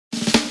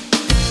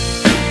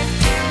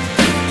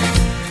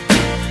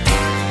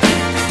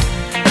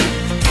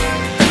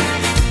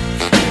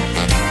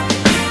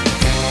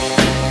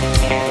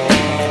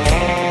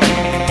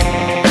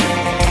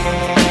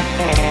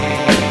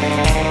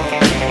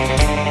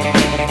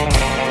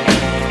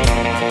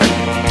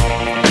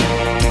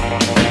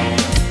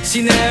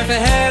She never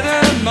had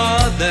a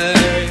mother,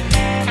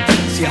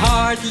 she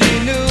hardly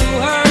knew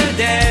her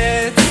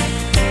dad.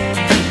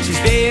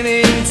 She's been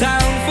in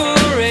town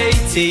for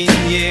 18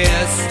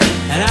 years,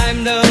 and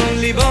I'm the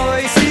only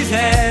boy she's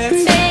had.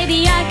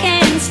 Baby, I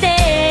can't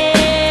stay.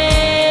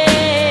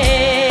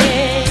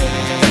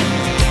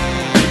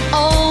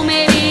 Oh,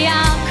 maybe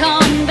I'll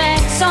come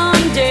back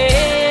someday.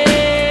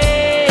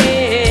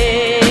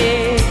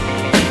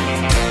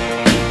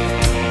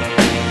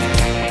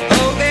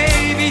 Oh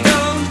baby,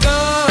 don't go.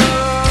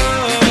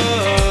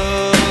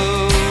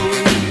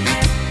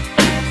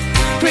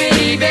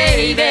 Pretty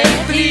baby,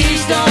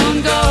 please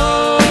don't go.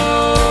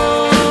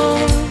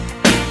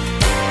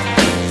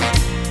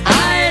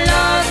 I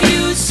love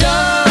you so.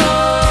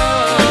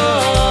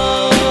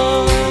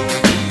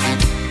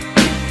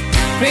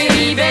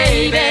 Pretty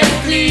baby,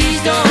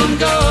 please don't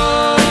go.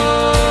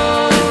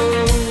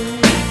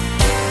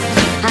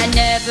 I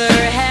never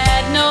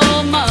had no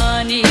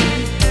money.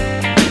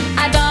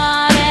 I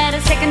bought at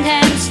a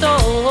second-hand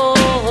store.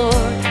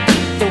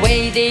 The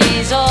way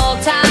these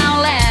old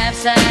town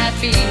laughs at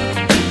me,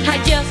 I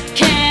just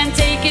can't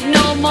take it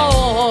no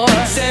more.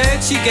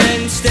 Said she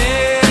can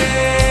stay.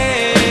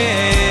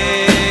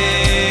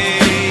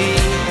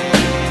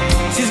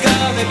 She's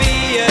gonna be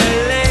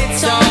late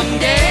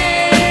someday.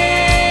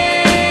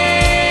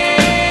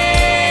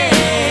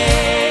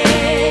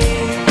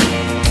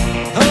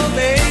 Oh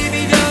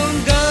baby, don't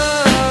go.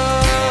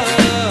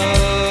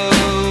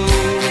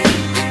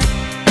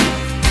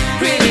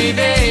 Pretty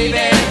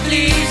baby,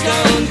 please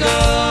don't go.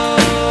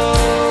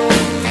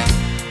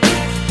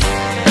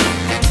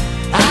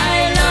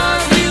 I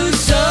love you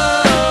so.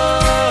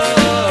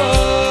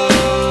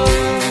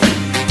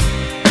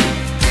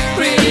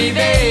 Pretty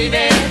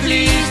baby,